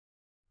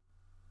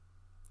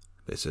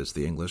This is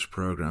the English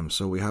program,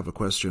 so we have a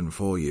question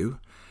for you.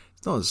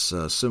 It's not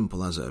as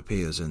simple as it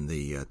appears in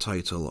the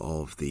title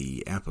of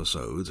the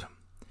episode.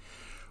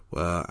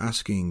 We're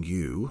asking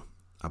you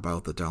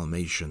about the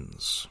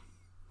Dalmatians,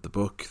 the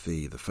book,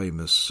 the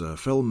famous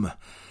film,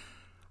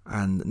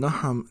 and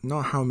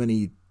not how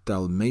many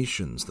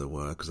Dalmatians there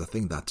were, because I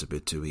think that's a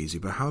bit too easy,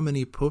 but how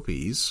many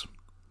puppies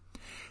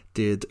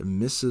did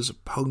Mrs.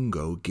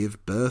 Pongo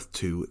give birth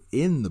to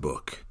in the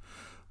book,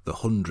 The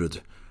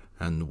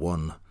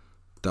 101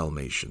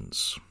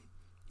 Dalmatians?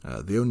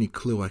 The only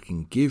clue I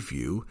can give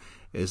you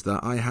is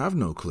that I have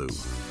no clue.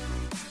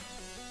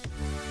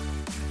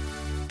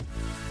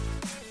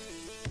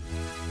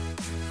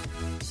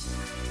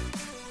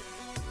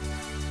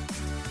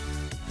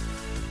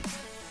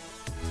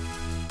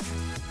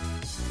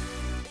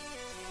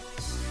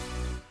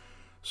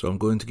 So I'm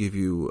going to give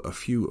you a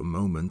few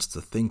moments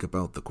to think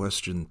about the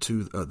question,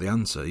 the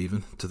answer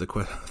even,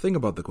 think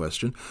about the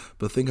question,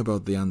 but think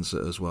about the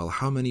answer as well.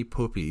 How many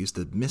puppies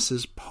did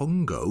Mrs.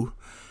 Pongo,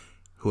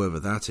 whoever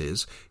that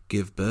is,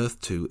 give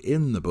birth to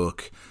in the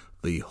book,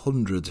 The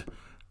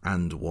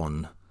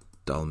 101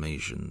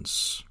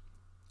 Dalmatians?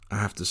 I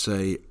have to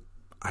say,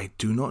 I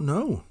do not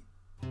know.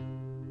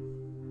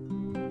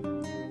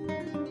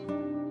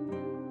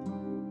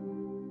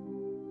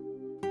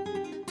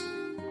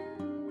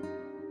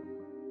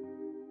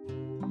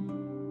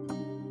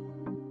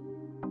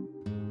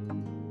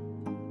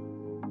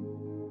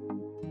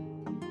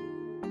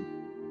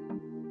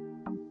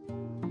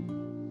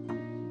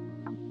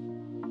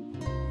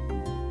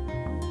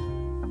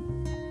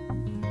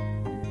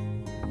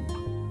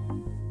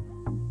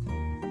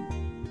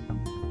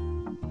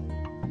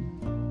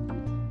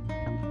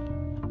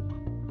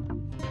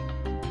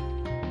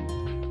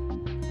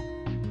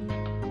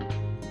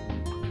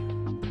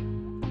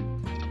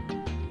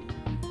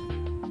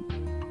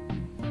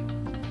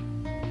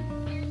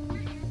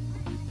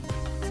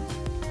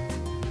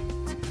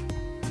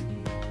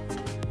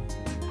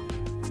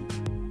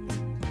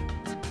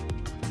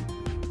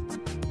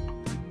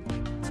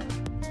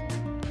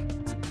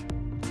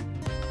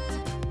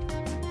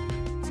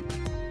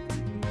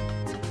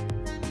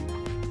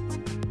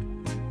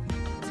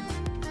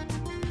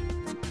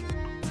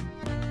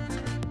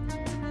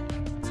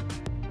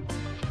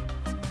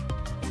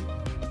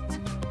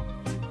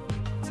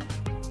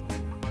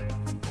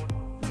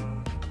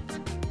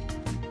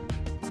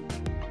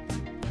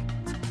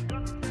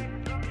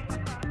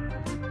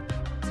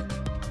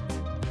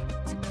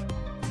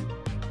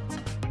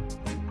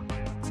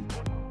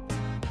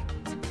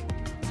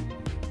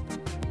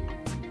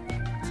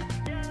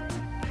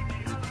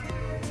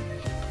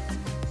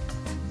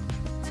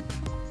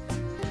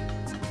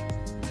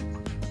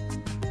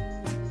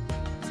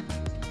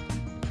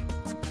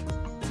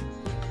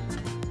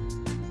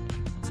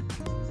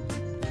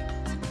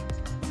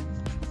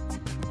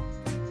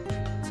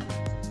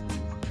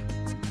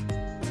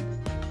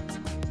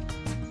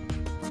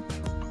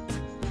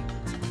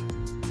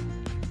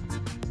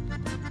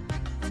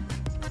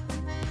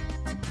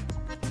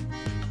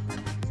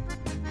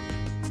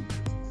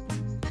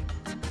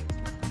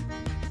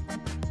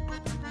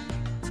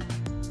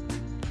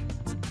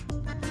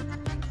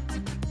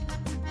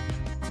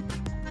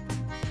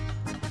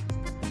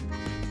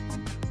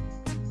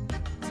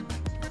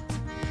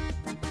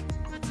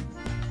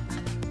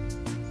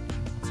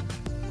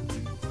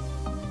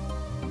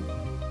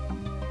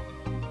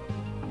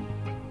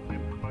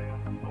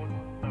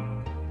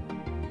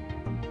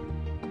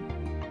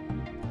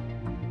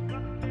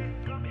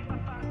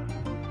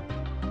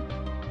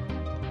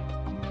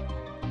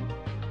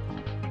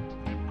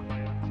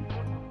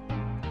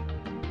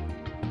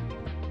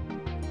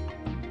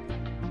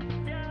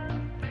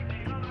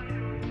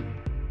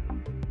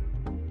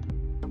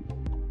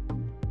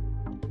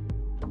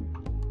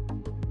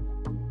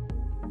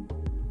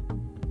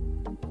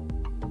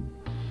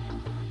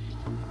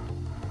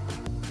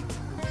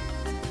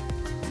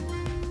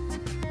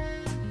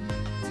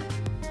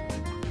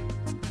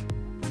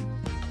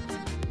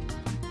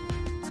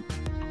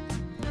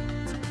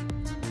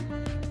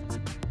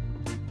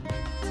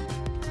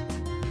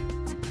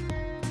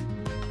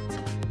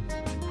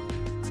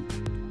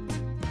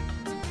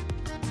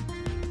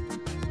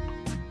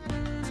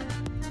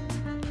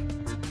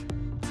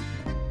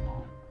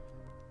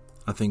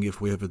 I think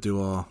if we ever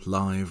do our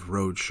live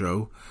road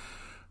show,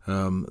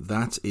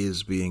 that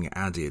is being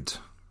added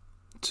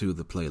to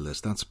the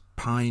playlist. That's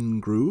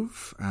Pine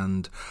Groove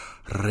and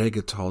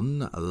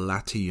Reggaeton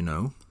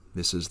Latino.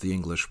 This is the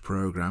English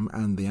program,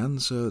 and the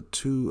answer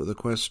to the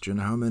question,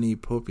 how many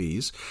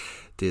puppies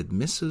did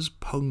Mrs.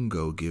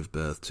 Pongo give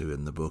birth to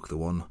in the book? The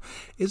one,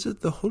 is it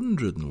the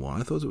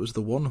 101? I thought it was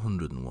the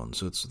 101,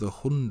 so it's the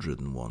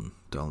 101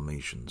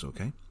 Dalmatians,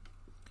 okay?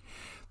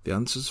 The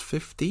answer's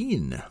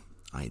 15.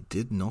 I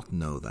did not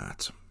know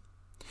that.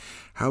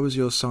 How is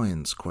your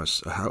science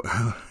question?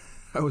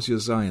 How is your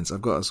science?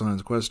 I've got a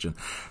science question.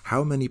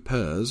 How many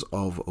pairs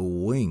of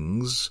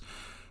wings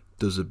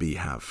does a bee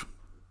have?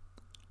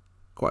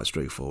 Quite a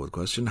straightforward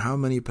question. How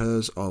many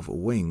pairs of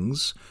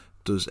wings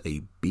does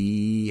a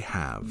bee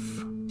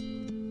have?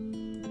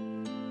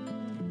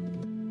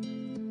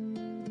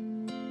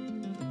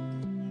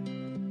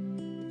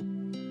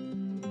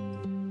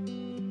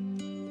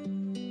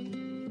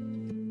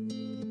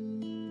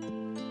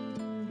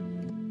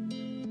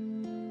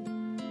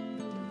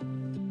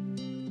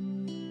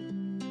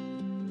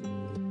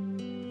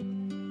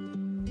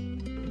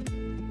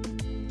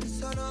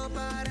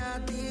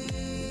 para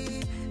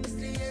ti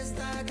escribí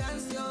esta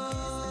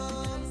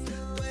canción.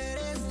 Tú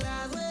eres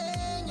la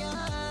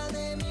dueña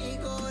de mi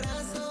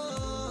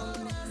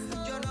corazón.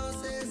 Yo no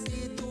sé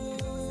si tú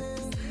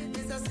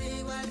piensas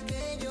igual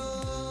que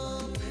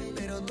yo,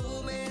 pero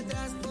tú me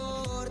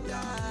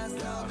transportas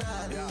a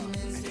otra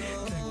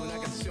dimensión. Tengo una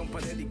canción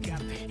para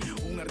dedicarte,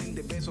 un jardín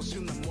de besos y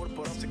un amor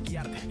por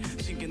obsequiarte,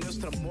 sin que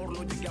nuestro amor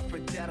no llegue a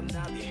afectar a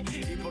nadie.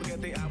 Y porque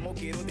te amo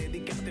quiero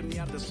dedicarte mi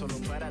arte solo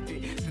para ti,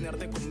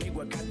 tenerte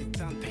conmigo acá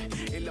distante.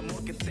 El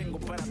amor que tengo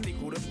para ti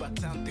juro es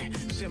bastante.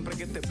 Siempre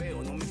que te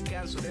veo no me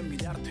canso de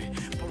mirarte,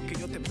 porque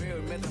yo te veo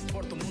y me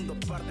transporto un mundo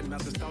aparte. Me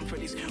haces tan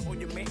feliz,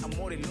 óyeme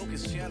amor, es lo que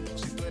siento.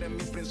 Si tú eres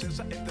mi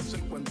princesa, este es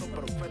el cuento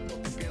perfecto.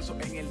 Te pienso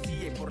en el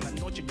día y por la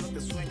noche yo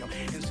te sueño.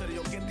 En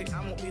serio que te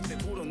amo y te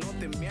juro no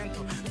te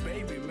miento.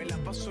 Baby, me la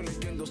paso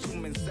leyendo su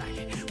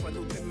mensaje.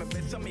 Cuando usted me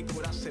besa mi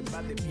corazón se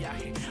va de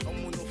viaje a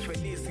un mundo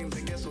feliz sin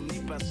regreso ni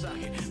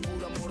pasaje.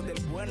 Puro amor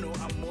del bueno,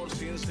 amor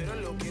sincero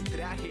es lo que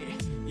traje.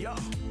 Yo.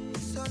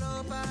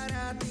 Solo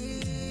para ti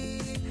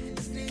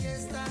escribí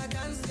esta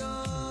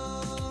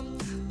canción.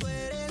 Tú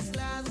eres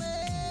la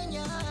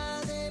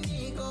dueña de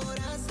mi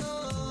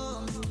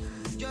corazón.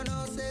 Yo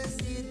no sé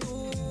si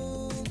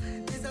tú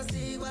piensas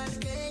igual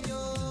que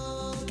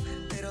yo,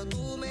 pero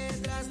tú me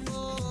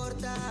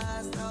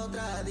transportas a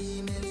otra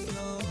dimensión.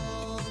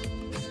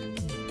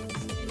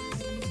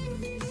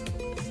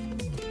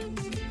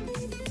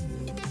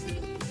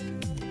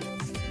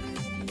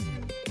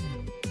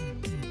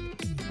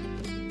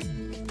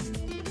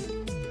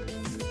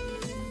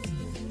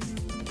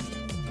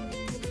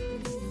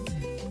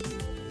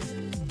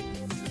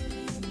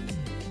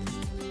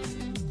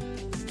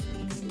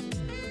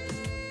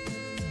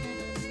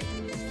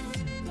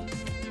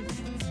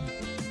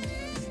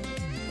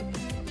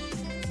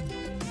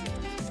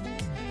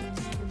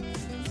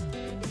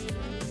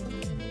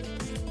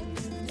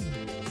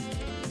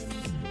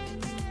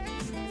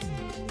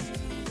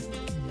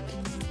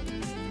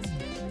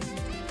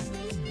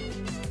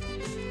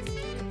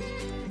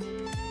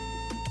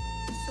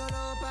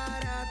 Solo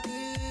para ti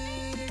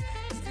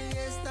escribí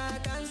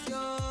esta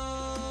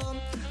canción.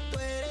 Tú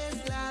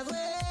eres la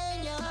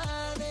dueña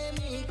de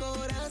mi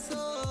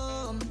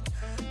corazón.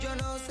 Yo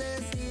no sé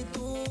si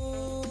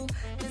tú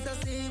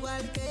piensas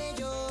igual que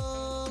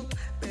yo,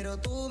 pero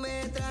tú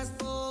me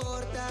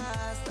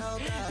transportas a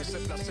otra Es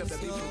el placer de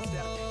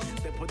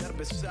disfrutarte, de poder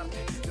besarte,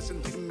 de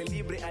sentirme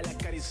libre al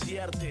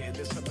acariciarte,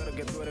 de saber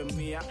que tú eres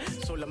mía,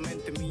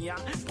 solamente mía,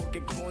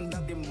 porque con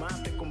nadie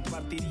más te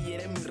compartiría.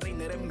 Eres mi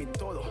reina, eres mi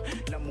todo,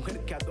 la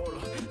mujer que adoro.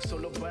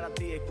 Solo para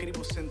ti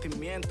escribo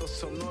sentimientos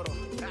sonoros,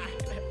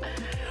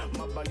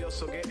 más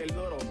valioso que el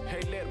oro.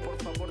 Heiler,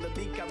 por favor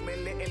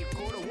dedícamele el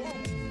coro. Wow.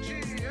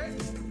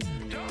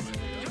 Yo,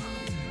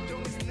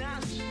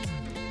 Nash.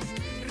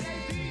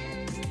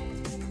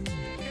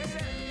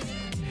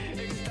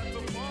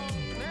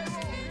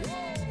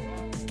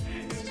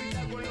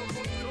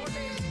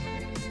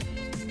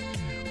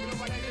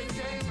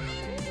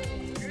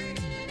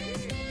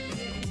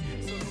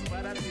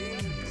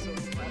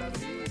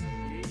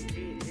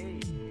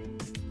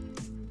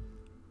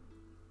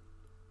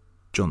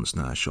 John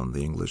Snash on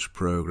the English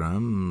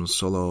program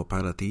Solo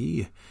Para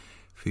Ti,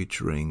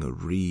 featuring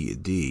Ree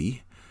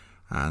D.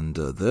 And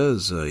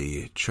there's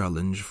a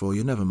challenge for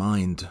you. Never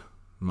mind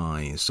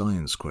my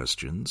science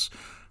questions.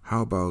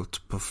 How about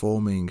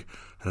performing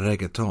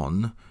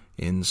reggaeton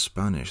in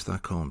Spanish?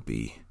 That can't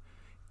be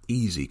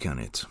easy, can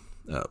it?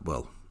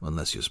 Well,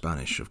 unless you're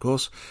Spanish, of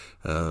course.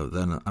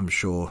 Then I'm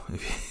sure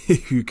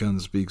if you can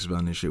speak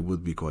Spanish, it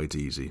would be quite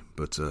easy.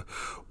 But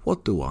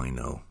what do I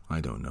know? I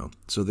don't know.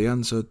 So the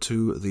answer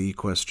to the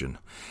question,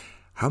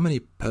 how many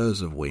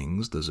pairs of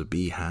wings does a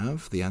bee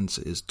have? The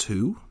answer is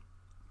 2.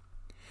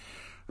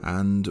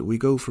 And we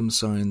go from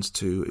science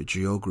to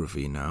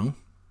geography now.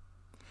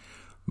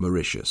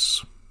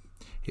 Mauritius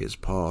is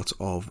part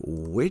of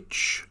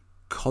which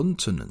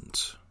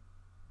continent?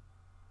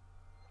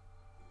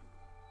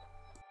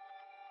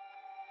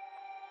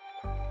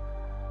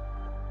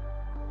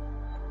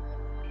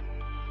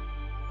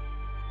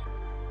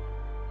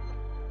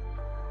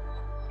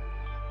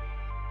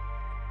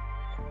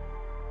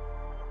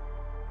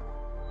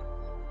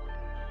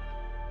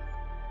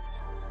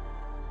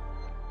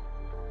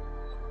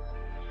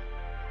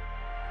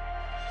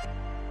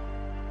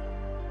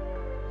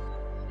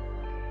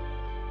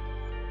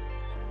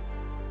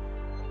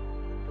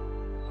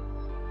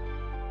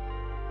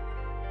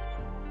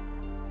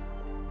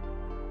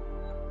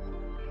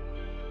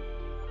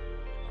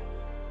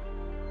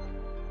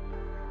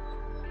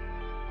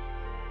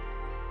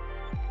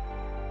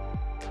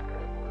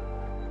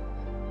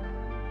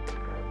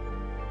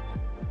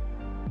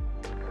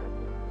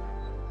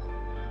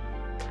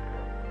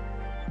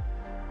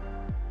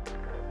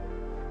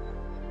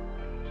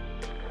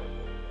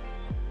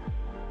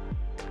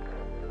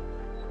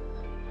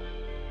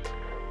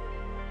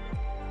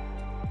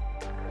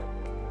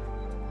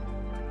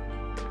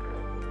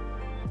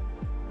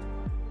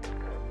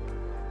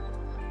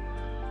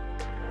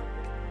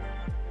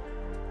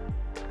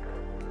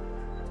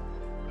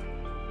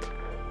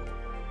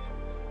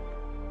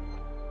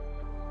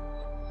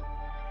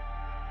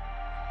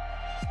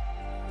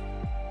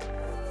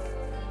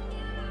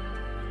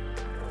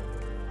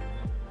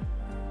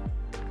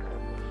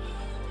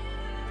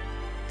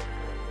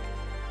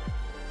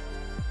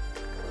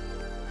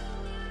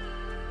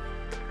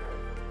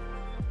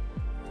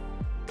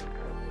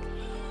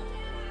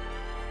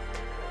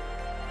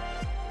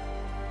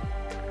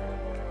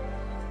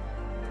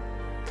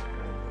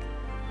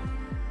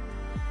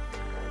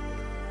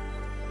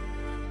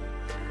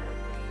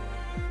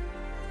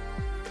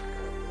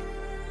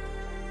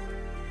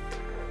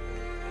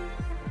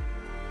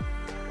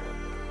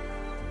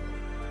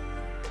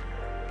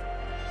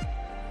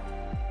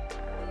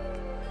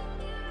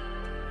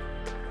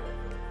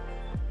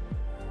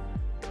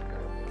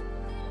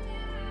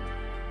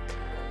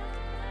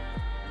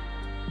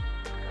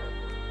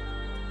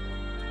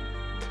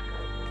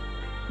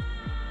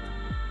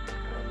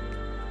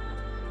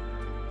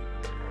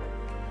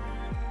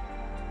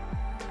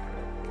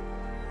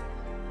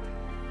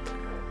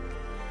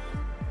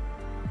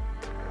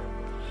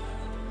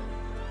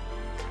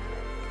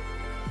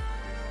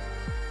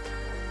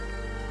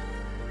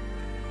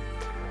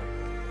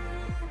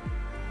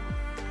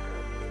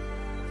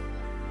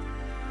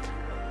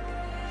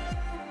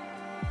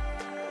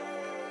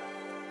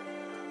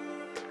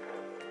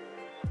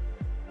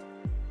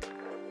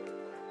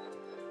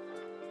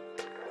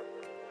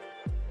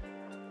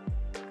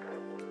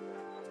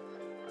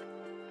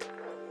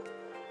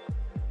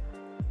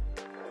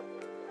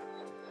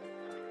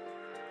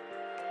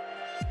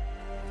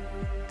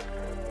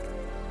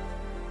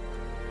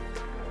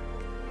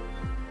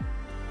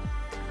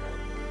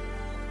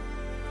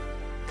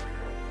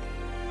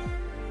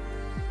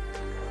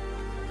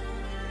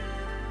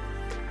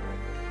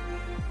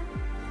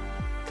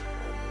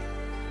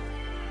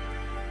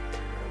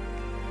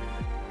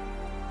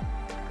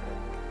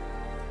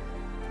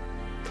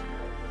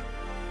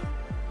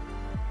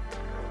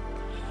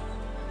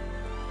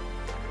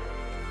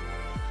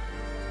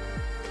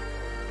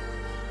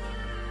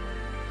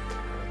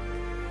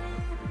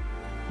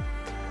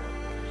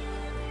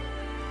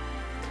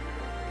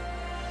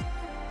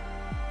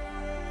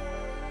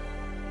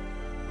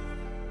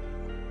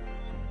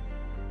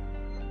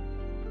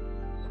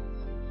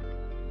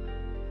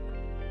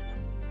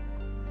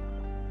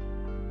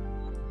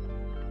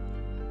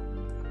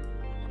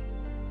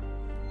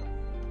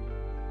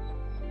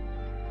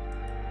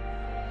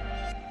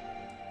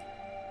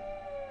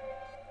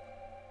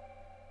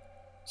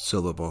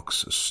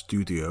 Silverbox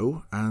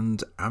Studio,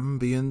 and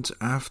Ambient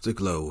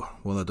Afterglow.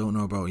 Well, I don't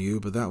know about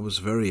you, but that was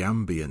very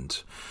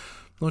ambient.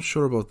 Not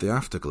sure about the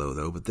afterglow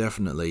though, but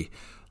definitely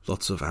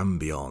lots of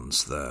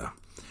ambience there.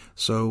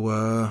 So,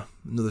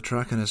 another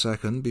track in a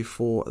second.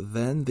 Before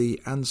then,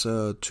 the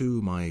answer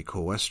to my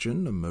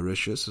question,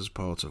 Mauritius as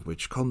part of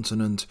which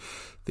continent?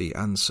 The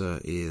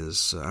answer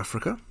is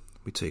Africa.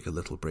 We take a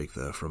little break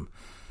there from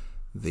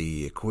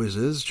the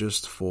quizzes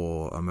just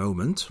for a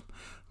moment.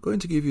 I'm going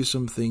to give you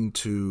something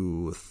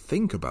to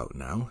think about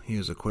now.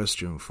 Here's a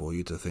question for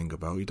you to think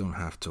about. You don't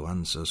have to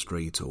answer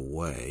straight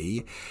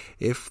away.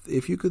 If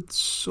you could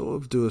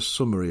sort of do a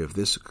summary of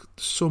this,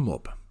 sum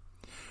up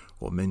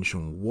or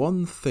mention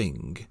one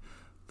thing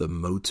that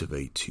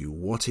motivates you.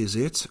 What is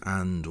it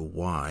and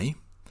why?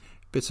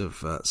 Bit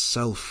of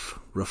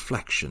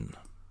self-reflection.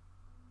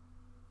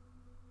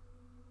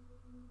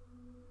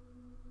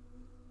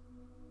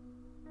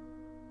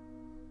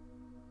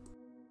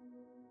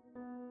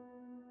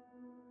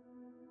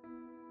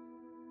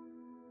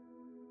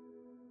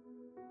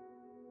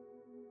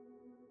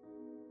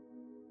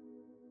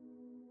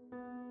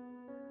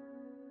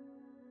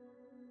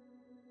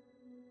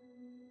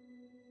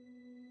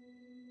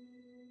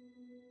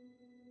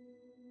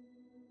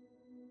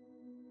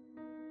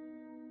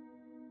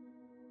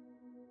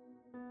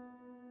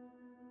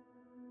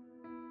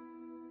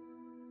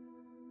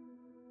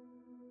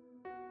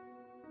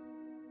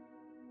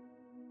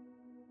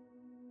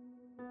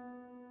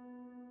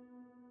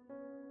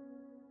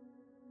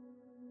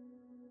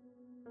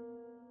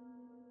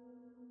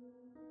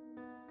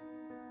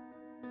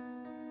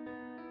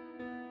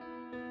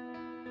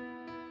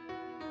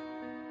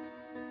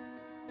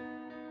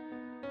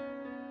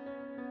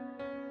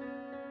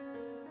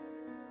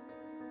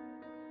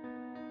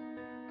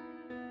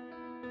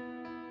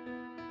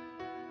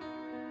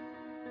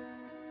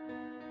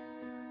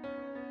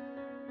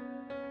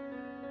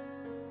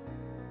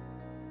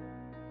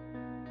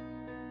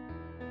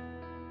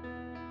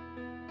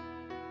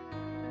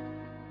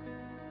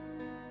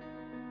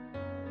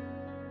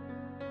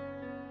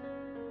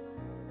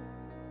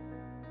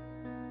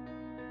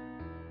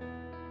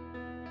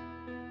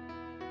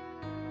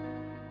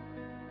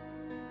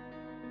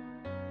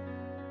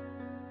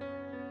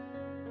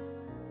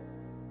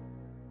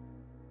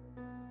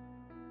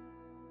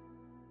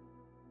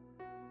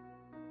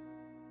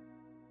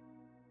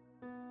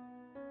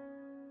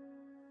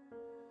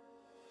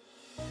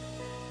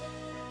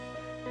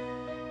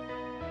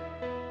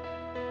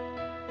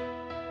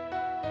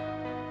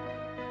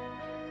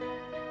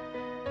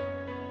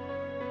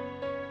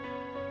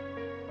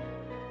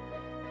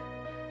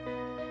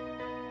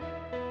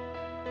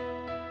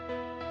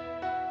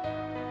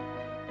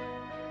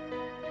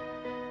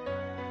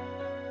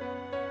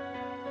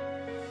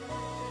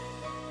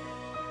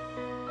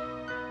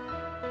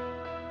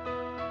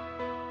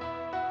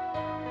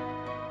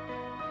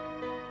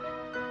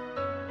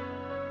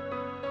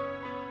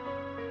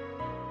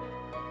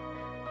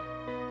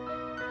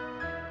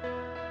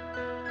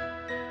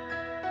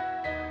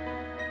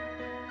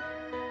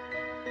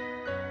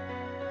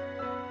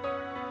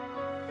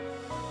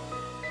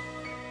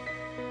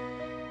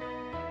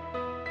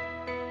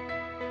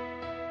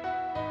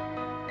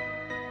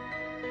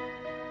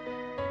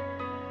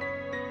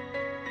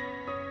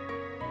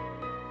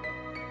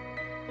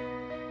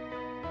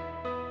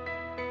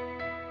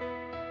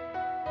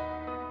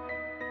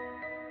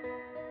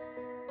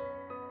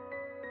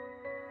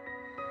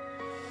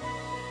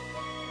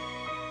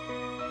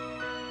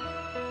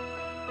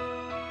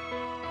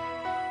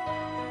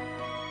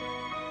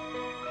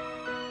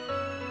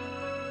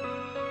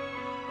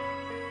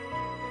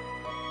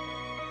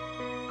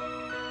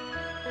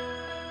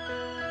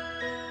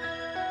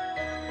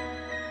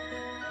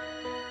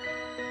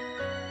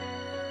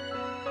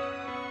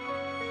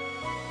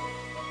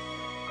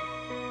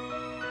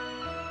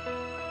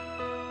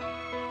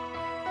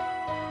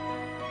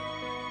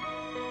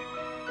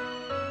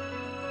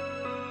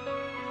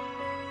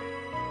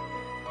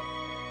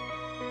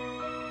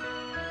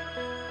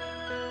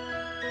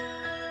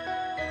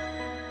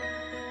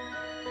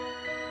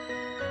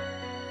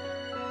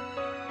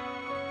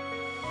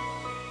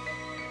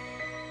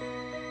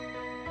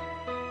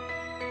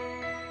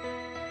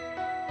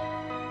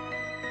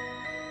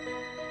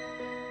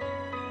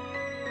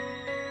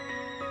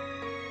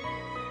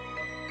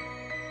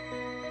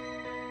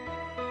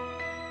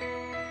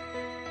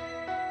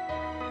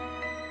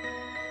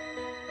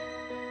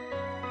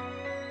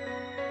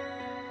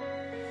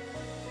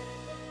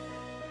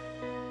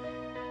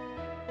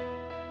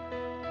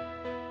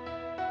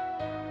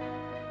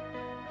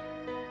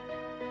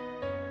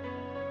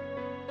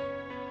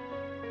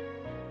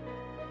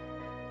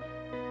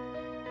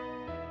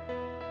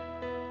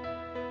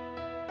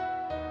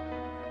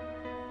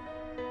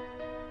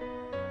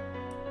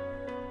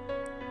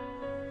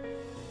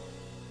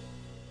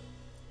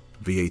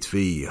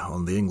 V8V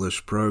on the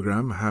English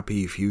programme,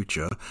 Happy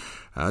Future.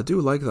 I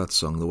do like that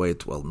song, the way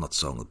it, well, not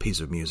song, a piece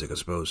of music, I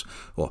suppose,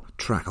 or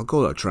track, I'll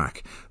call it a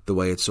track, the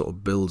way it sort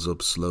of builds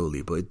up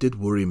slowly, but it did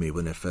worry me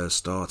when it first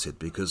started,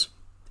 because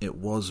it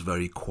was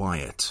very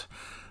quiet,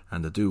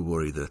 and I do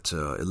worry that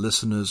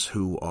listeners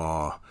who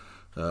are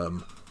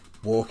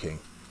walking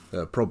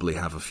probably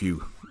have a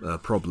few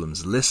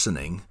problems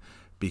listening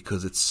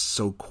because it's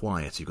so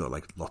quiet. You've got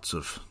like lots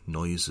of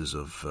noises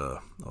of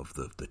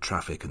the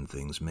traffic and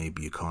things.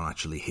 Maybe you can't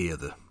actually hear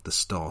the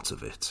start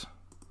of it.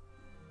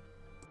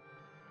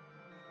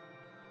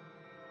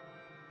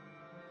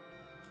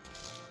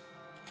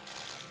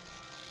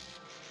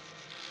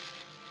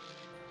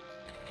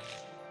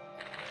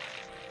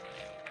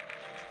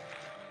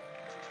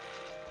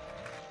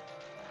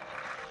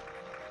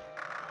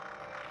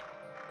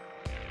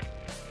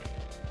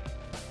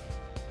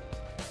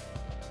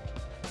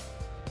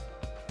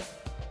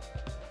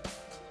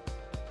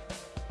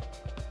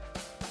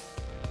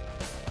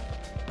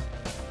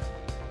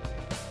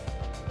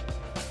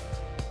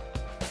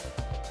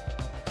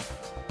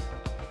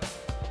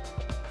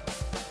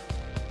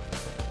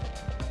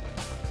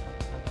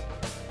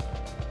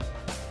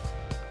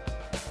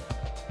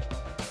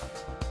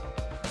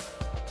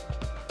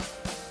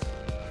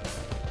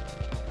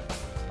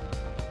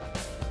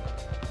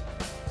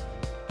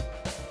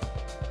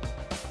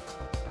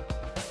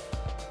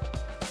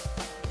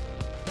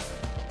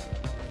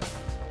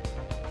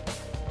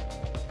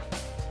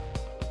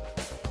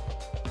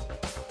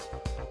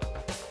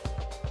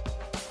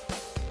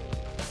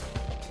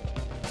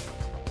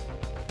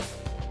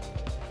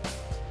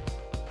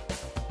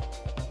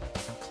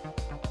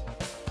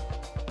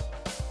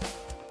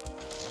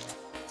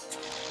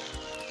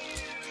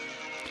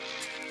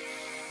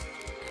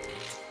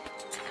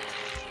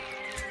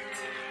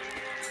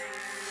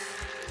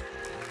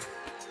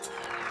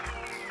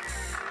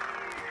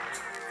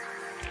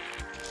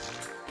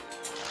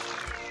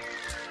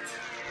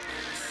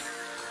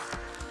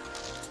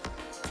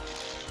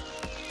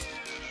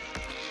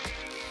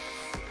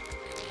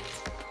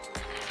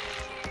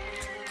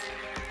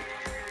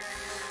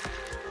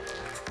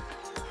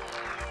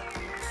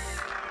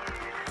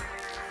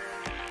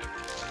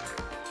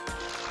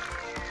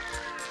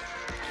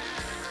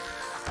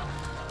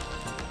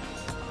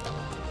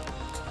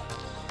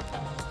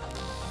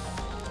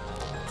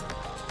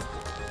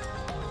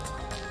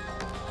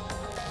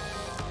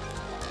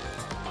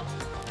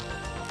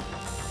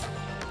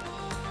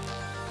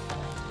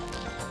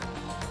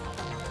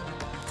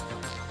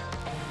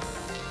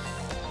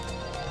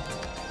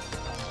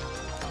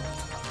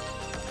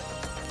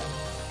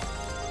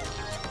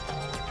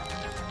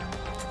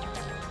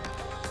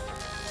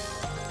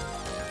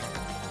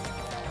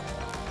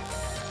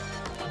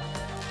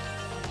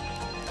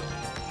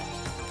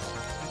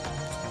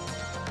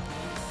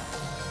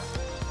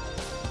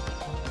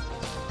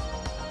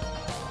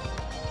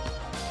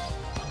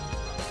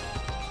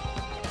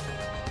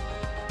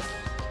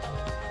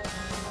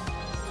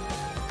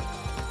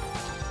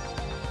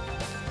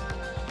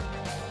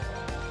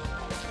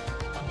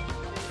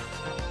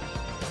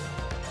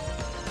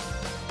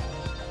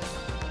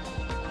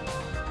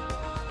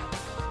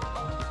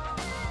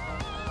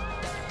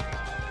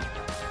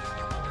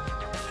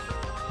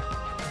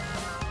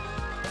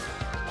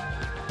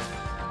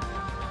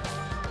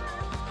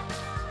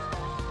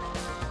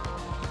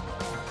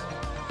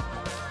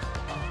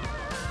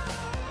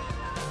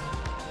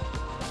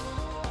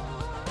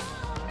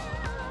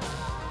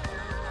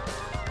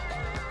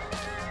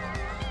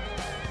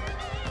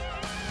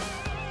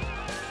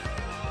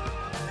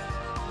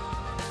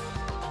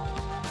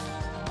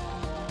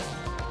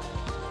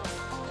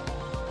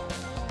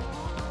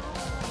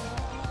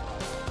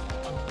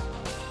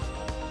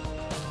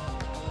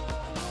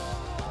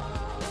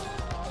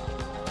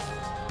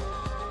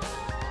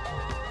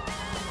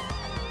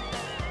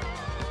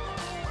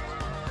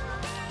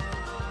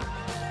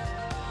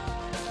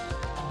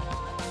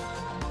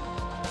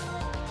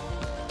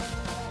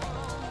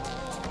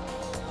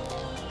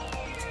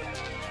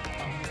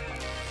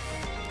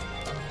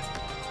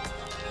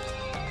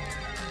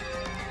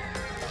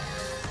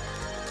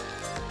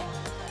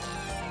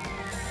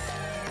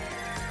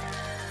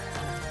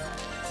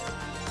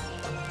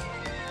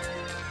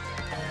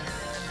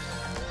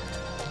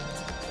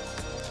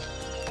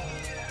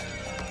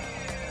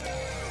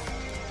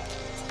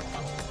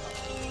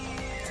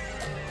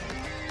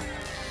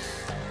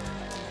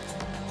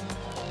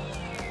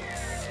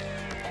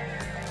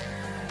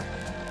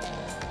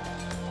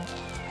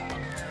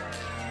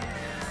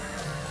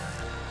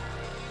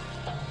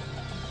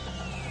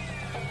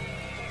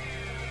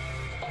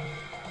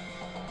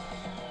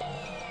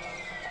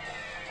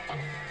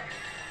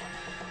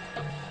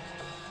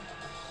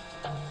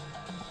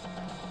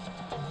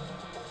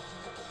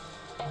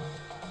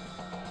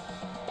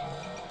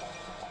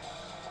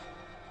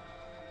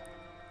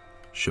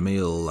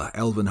 Shamil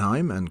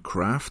Elvenheim and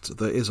Kraft.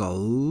 There is a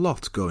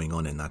lot going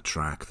on in that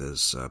track.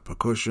 There's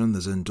percussion,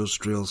 there's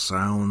industrial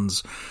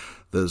sounds,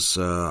 there's,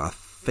 I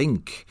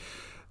think,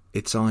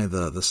 it's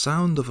either the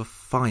sound of a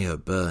fire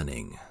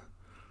burning,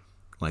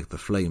 like the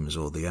flames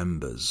or the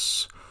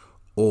embers,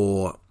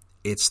 or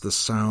it's the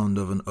sound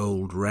of an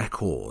old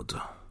record.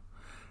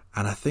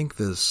 And I think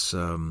there's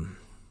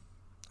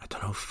I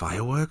don't know,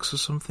 fireworks or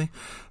something.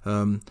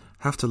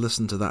 Have to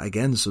listen to that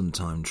again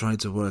sometime, try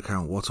to work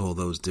out what all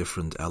those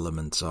different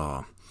elements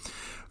are.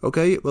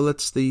 Okay, well,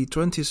 it's the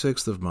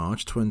 26th of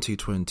March,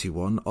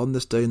 2021. On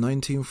this day,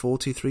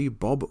 1943,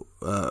 Bob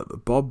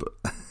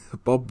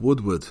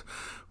Woodward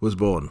was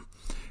born.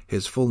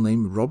 His full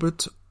name,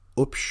 Robert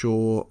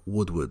Upshaw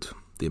Woodward.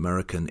 The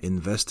American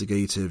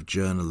investigative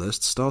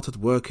journalist started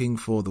working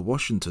for the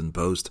Washington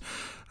Post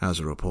as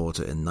a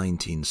reporter in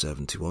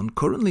 1971,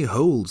 currently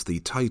holds the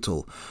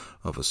title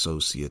of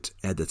associate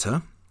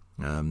editor.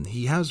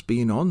 He has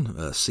been on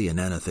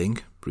CNN, I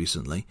think,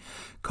 recently,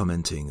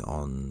 commenting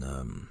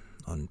on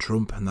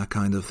Trump and that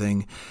kind of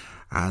thing.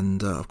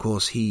 And, of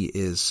course, he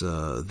is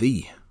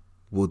the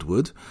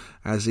Woodward,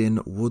 as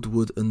in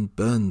Woodward and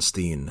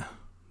Bernstein,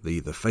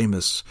 the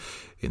famous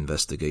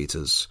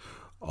investigators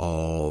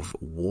of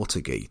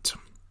Watergate.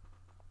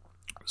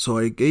 So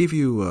I gave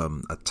you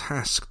a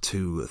task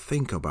to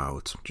think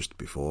about just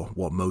before,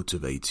 what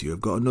motivates you.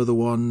 I've got another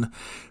one,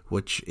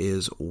 which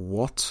is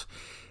what,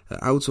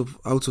 out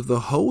of the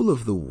whole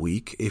of the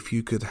week, if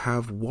you could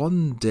have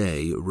one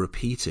day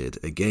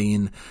repeated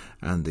again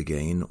and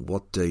again,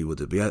 what day would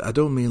it be? I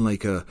don't mean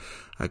like a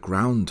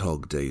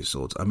Groundhog Day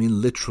sort. I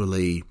mean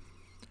literally,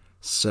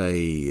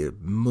 say,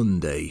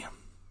 Monday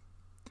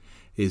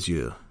is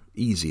your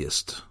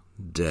easiest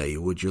day.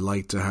 Would you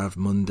like to have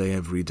Monday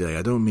every day?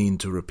 I don't mean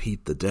to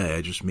repeat the day,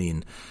 I just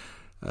mean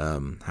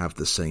have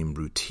the same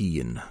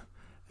routine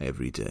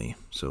every day.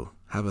 So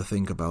have a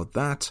think about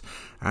that.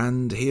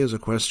 And here's a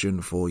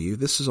question for you.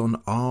 This is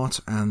on art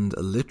and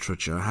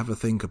literature. Have a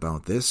think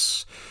about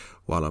this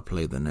while I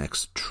play the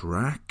next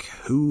track.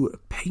 Who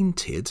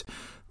painted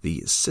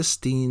the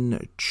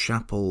Sistine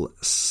Chapel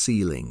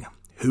ceiling?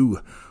 Who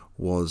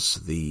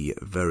was the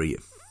very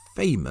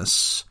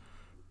famous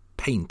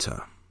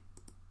painter?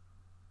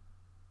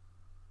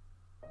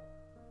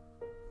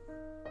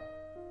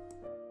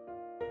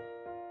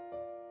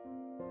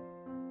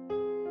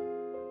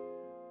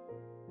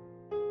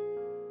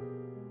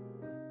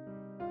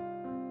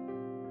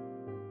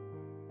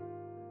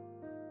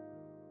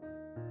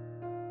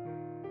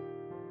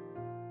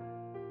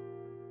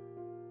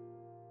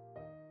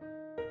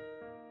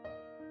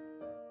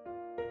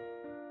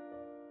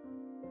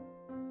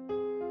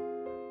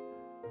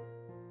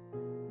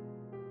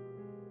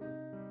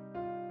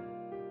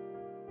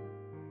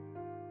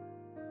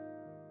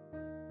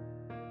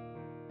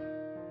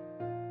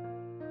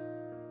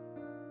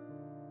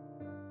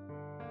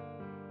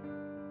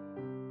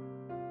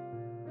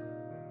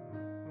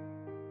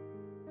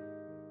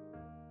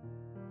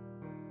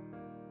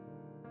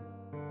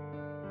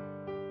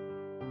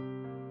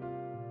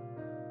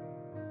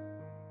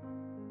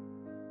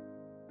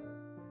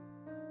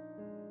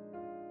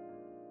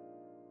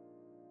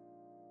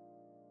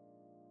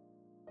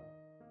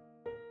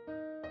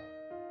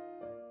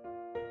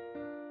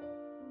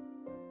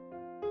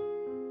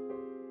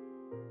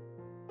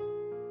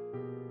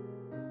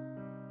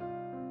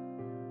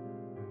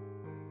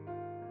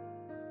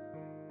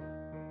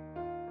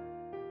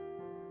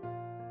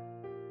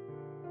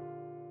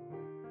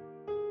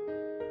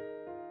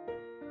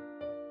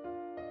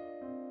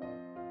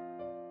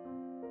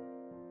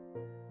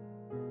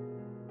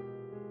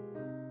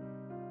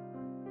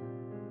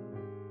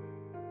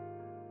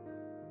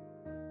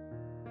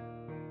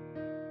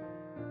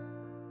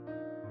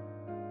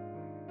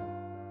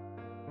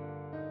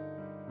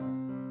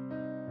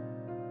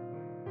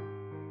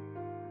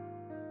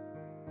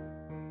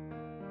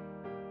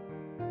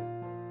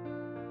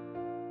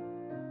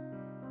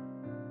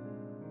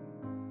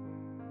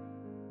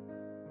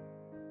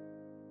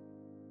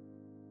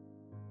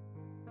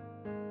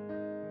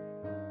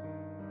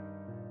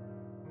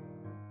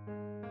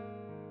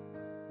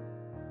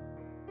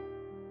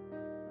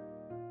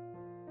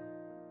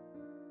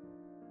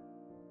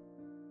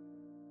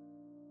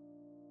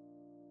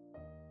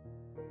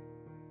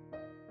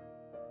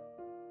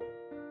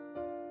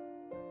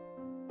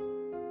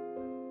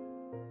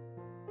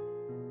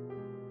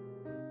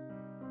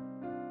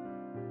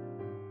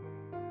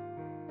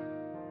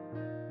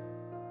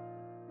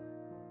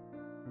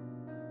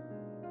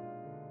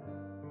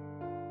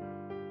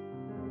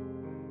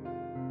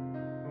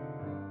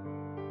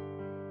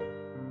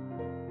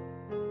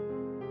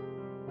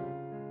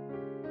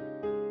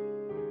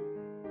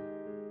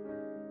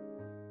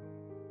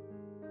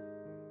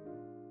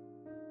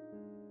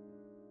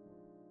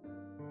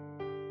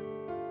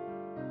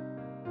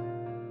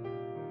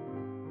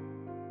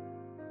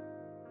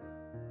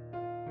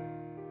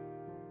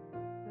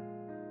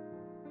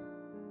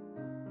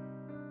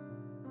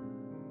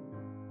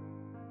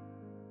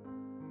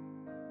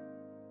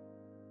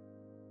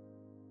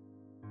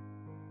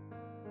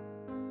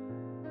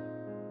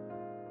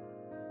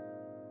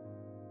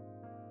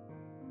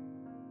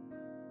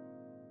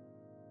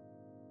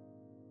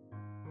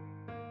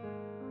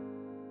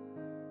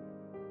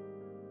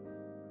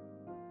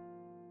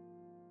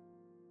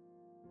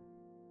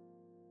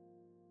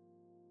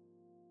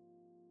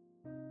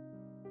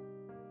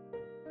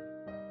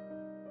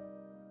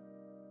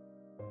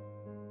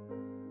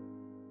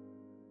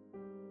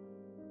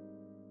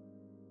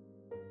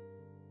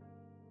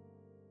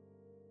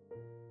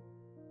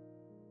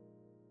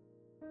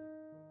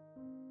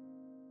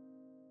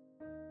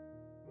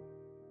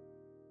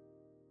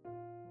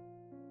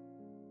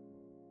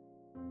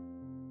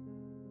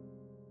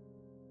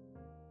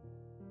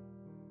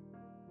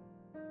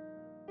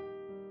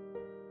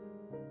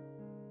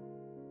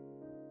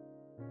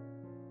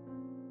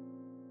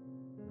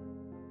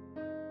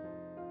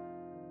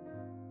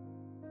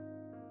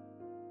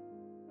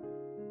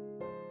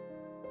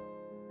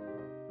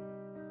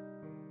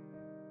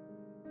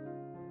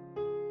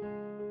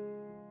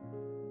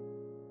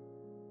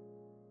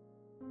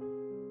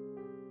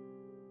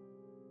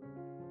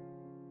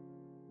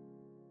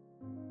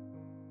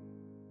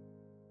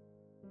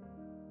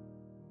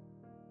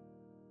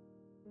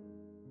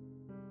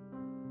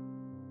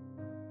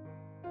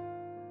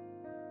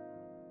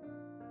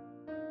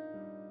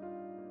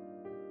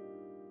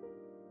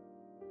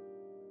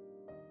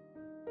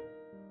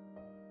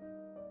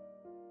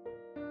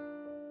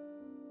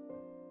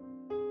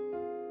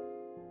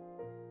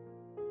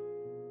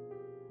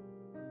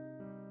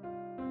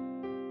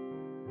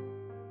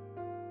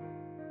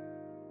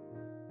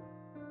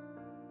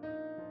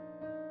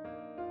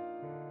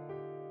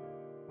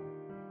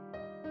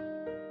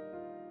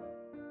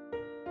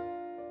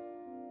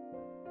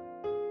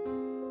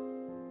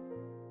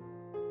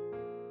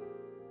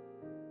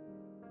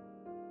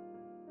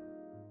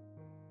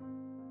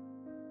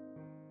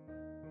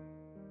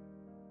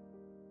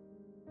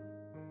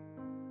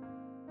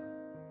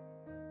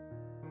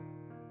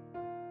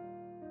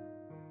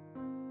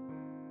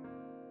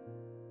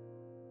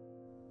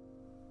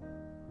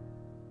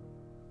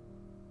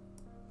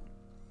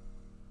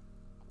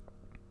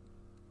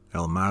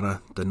 El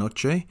Mare de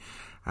Noche,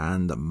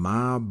 and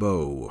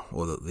Mabo,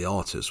 or that the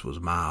artist was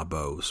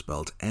Mabo,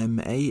 spelled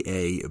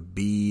M-A-A-B-O.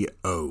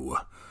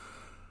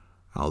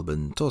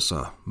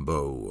 Albentosa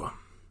Bo.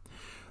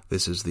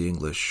 This is the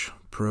English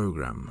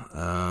program.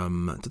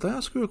 Did I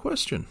ask you a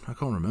question? I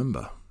can't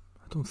remember.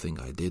 I don't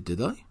think I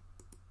did I?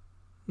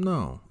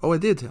 No. Oh, I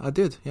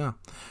did, yeah.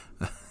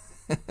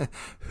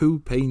 Who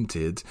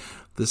painted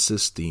the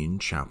Sistine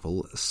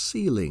Chapel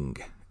ceiling?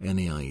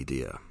 Any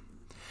idea?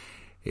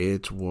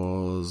 It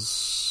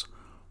was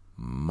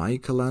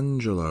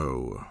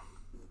Michelangelo.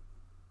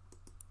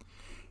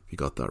 If you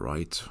got that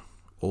right,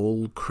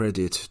 all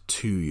credit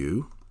to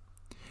you.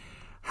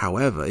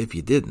 However, if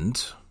you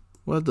didn't,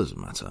 well, it doesn't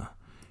matter.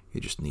 You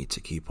just need to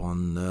keep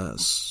on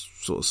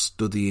sort of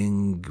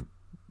studying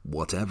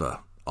whatever.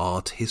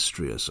 Art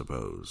history, I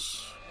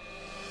suppose.